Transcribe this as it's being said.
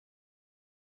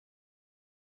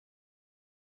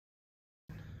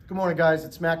Good morning, guys.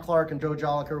 It's Matt Clark and Joe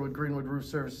Joliker with Greenwood Roof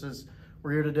Services.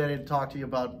 We're here today to talk to you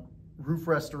about roof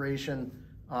restoration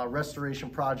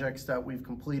projects that we've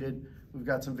completed. We've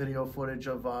got some video footage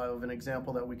of an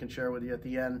example that we can share with you at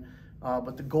the end.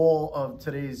 But the goal of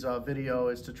today's video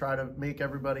is to try to make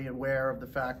everybody aware of the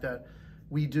fact that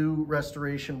we do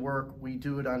restoration work. We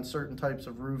do it on certain types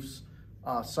of roofs.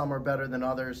 Some are better than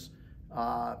others.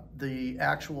 The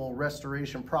actual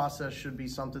restoration process should be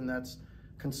something that's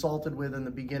consulted with in the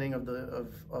beginning of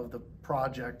the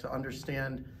project to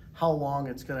understand how long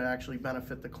it's going to actually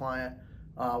benefit the client,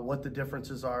 what the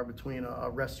differences are between a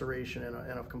restoration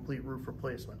and a complete roof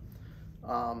replacement.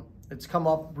 It's come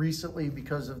up recently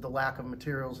because of the lack of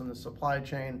materials in the supply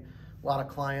chain. A lot of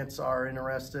clients are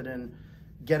interested in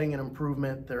getting an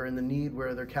improvement. They're in the need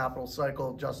where their capital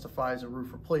cycle justifies a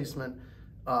roof replacement,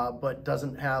 but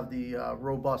doesn't have the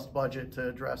robust budget to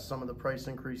address some of the price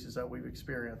increases that we've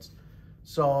experienced.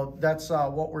 So that's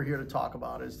what we're here to talk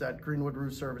about, is that Greenwood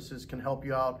Roof Services can help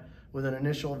you out with an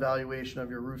initial evaluation of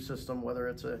your roof system, whether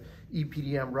it's a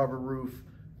EPDM rubber roof,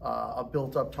 a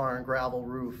built-up tar and gravel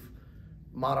roof,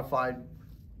 modified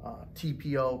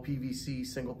TPO, PVC,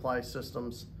 single-ply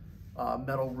systems,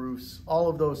 metal roofs. All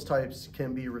of those types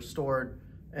can be restored,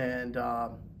 and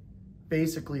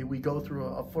basically we go through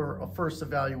a first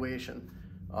evaluation.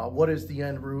 What is the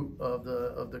end root of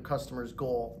the customer's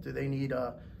goal? Do they need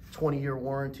a 20-year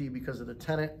warranty because of the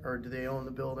tenant, or do they own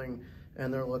the building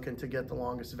and they're looking to get the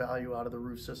longest value out of the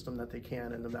roof system that they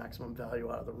can and the maximum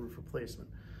value out of the roof replacement?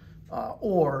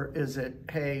 Or is it,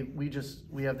 hey, we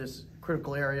have this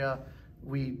critical area,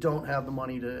 we don't have the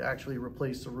money to actually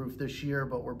replace the roof this year,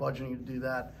 but we're budgeting to do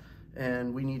that,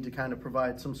 and we need to kind of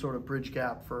provide some sort of bridge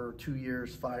gap for 2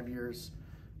 years, 5 years,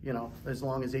 you know, as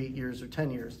long as 8 years or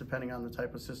 10 years, depending on the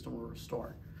type of system we're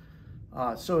restoring.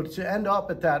 So to end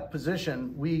up at that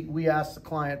position, we ask the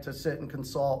client to sit and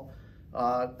consult,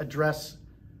 address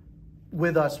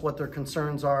with us what their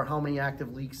concerns are, how many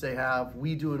active leaks they have.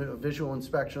 We do a visual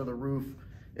inspection of the roof.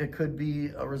 It could be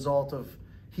a result of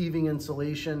heaving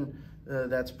insulation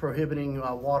that's prohibiting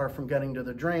water from getting to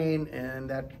the drain, and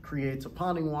that creates a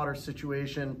ponding water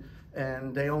situation,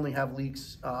 and they only have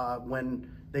leaks when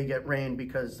they get rain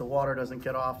because the water doesn't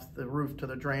get off the roof to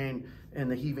the drain, and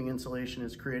the heaving insulation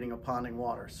is creating a ponding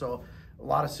water. So a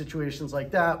lot of situations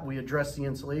like that, we address the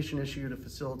insulation issue to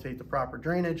facilitate the proper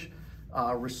drainage,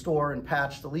 restore and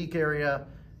patch the leak area,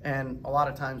 and a lot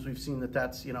of times we've seen that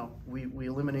that's, you know, we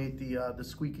eliminate the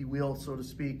squeaky wheel, so to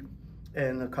speak,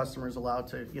 and the customer is allowed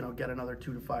to, you know, get another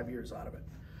 2 to 5 years out of it.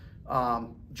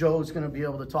 Joe's going to be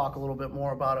able to talk a little bit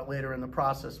more about it later in the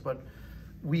process, but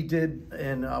we did,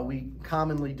 and we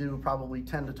commonly do probably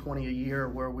 10 to 20 a year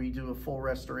where we do a full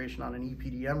restoration on an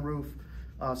EPDM roof.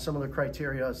 Some of the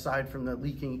criteria, aside from the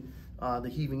leaking, the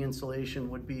heaving insulation,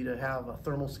 would be to have a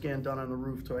thermal scan done on the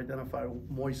roof to identify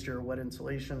moisture or wet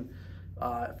insulation,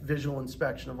 visual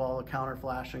inspection of all the counter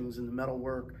flashings and the metal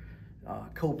work,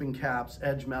 coping caps,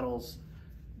 edge metals,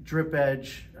 drip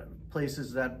edge,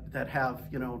 places that have,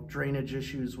 you know, drainage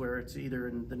issues where it's either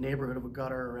in the neighborhood of a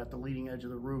gutter or at the leading edge of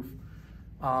the roof.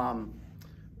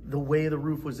 The way the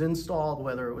roof was installed,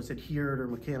 whether it was adhered or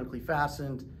mechanically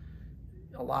fastened.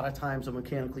 A lot of times a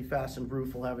mechanically fastened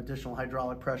roof will have additional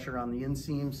hydraulic pressure on the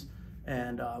inseams,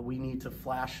 and we need to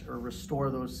flash or restore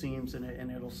those seams,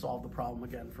 and it'll solve the problem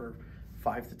again for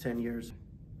 5 to 10 years.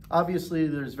 Obviously,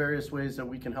 there's various ways that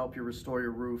we can help you restore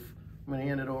your roof. I'm going to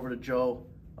hand it over to Joe.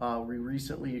 We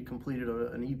recently completed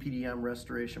an EPDM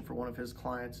restoration for one of his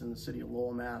clients in the city of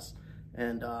Lowell, Mass.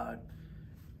 And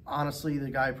honestly, the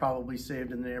guy probably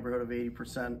saved in the neighborhood of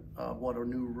 80% of what a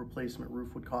new replacement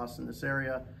roof would cost in this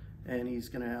area. And he's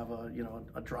going to have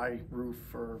a dry roof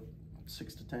for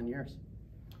 6 to 10 years.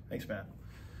 Thanks, Matt.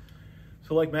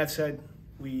 So like Matt said,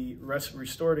 we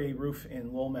restored a roof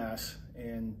in Lowell, Mass.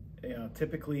 And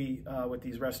typically with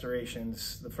these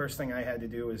restorations, the first thing I had to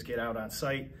do is get out on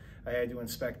site. I had to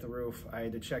inspect the roof. I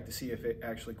had to check to see if it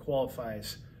actually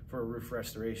qualifies for a roof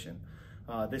restoration.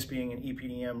 This being an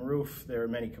EPDM roof, there are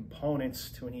many components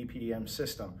to an EPDM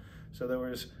system. So there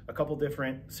was a couple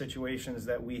different situations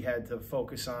that we had to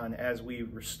focus on as we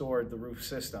restored the roof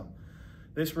system.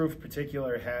 This roof in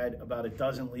particular had about a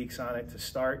dozen leaks on it to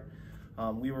start.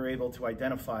 We were able to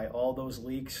identify all those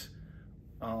leaks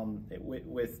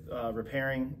with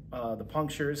repairing the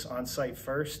punctures on site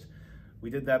first. We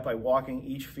did that by walking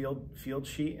each field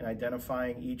sheet and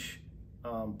identifying each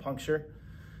puncture.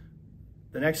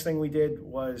 The next thing we did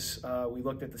was we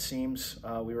looked at the seams.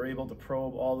 We were able to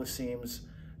probe all the seams,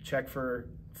 check for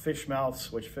fish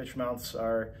mouths, which fish mouths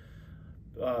are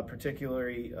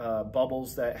particularly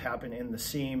bubbles that happen in the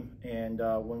seam, and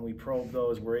when we probe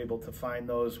those, we're able to find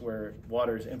those where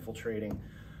water is infiltrating.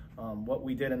 What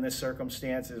we did in this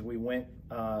circumstance is we went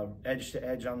edge to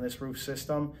edge on this roof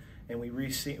system, and we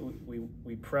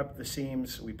prepped the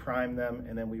seams, we primed them,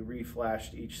 and then we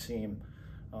reflashed each seam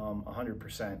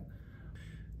 100%.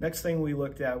 Next thing we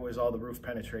looked at was all the roof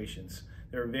penetrations.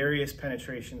 There are various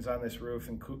penetrations on this roof,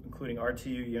 including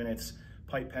RTU units,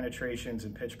 pipe penetrations,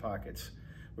 and pitch pockets.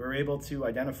 We were able to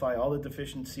identify all the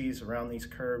deficiencies around these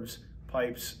curbs,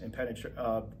 pipes, and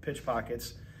pitch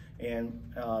pockets, and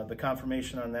the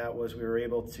confirmation on that was we were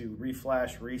able to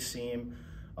reflash, reseam,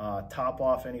 top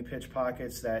off any pitch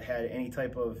pockets that had any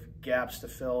type of gaps to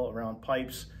fill around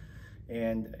pipes,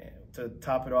 and to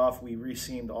top it off, we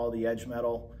reseamed all the edge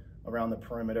metal around the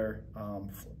perimeter,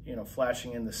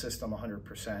 flashing in the system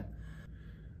 100%.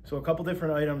 So a couple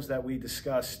different items that we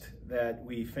discussed that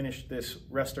we finished this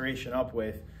restoration up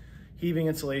with. Heaving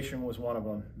insulation was one of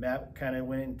them. Matt kind of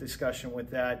went in discussion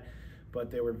with that, but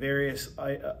there were various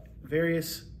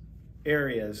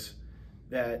areas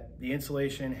that the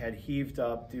insulation had heaved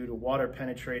up due to water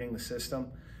penetrating the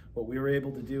system. What we were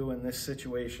able to do in this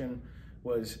situation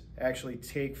was actually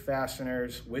take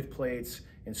fasteners with plates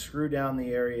and screw down the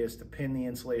areas to pin the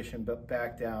insulation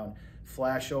back down,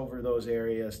 flash over those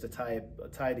areas to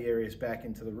tie the areas back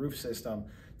into the roof system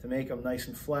to make them nice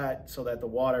and flat so that the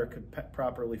water could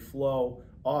properly flow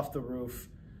off the roof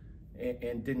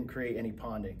and didn't create any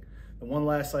ponding. The one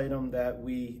last item that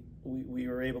we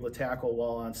were able to tackle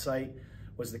while on site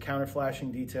was the counter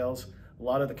flashing details. A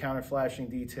lot of the counter flashing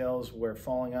details were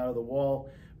falling out of the wall.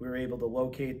 We were able to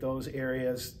locate those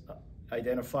areas,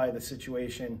 identify the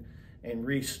situation, and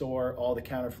restore all the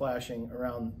counter flashing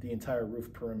around the entire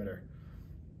roof perimeter.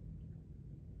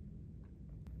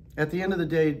 At the end of the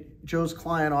day, Joe's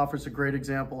client offers a great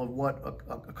example of what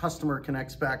a customer can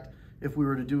expect if we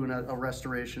were to do a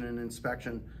restoration and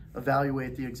inspection,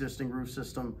 evaluate the existing roof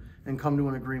system, and come to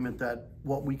an agreement that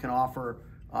what we can offer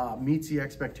meets the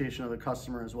expectation of the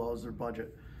customer as well as their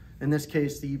budget. In this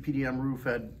case, the EPDM roof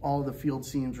had all of the field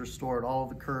seams restored, all of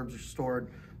the curbs restored,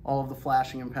 all of the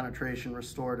flashing and penetration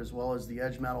restored, as well as the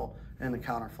edge metal and the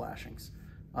counter flashings.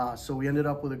 So we ended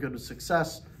up with a good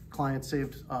success. Client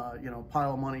saved a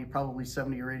pile of money, probably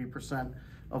 70 or 80%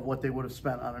 of what they would have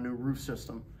spent on a new roof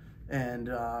system. And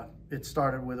it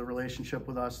started with a relationship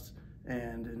with us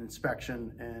and an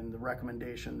inspection and the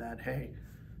recommendation that, hey,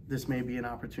 this may be an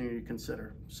opportunity to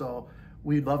consider. So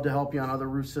we'd love to help you on other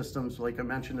roof systems. Like I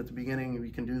mentioned at the beginning, we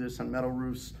can do this on metal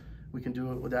roofs. We can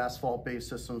do it with asphalt-based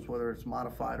systems, whether it's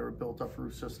modified or a built-up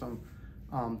roof system.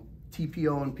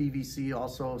 TPO and PVC,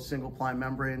 also single-ply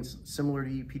membranes, similar to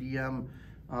EPDM,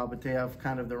 but they have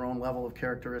kind of their own level of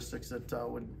characteristics that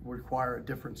would require a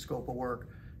different scope of work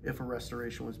if a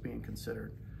restoration was being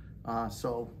considered.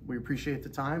 So we appreciate the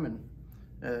time, and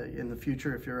in the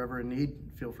future, if you're ever in need,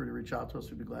 feel free to reach out to us.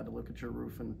 We'd be glad to look at your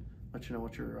roof and let you know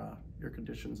what your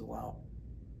conditions allow.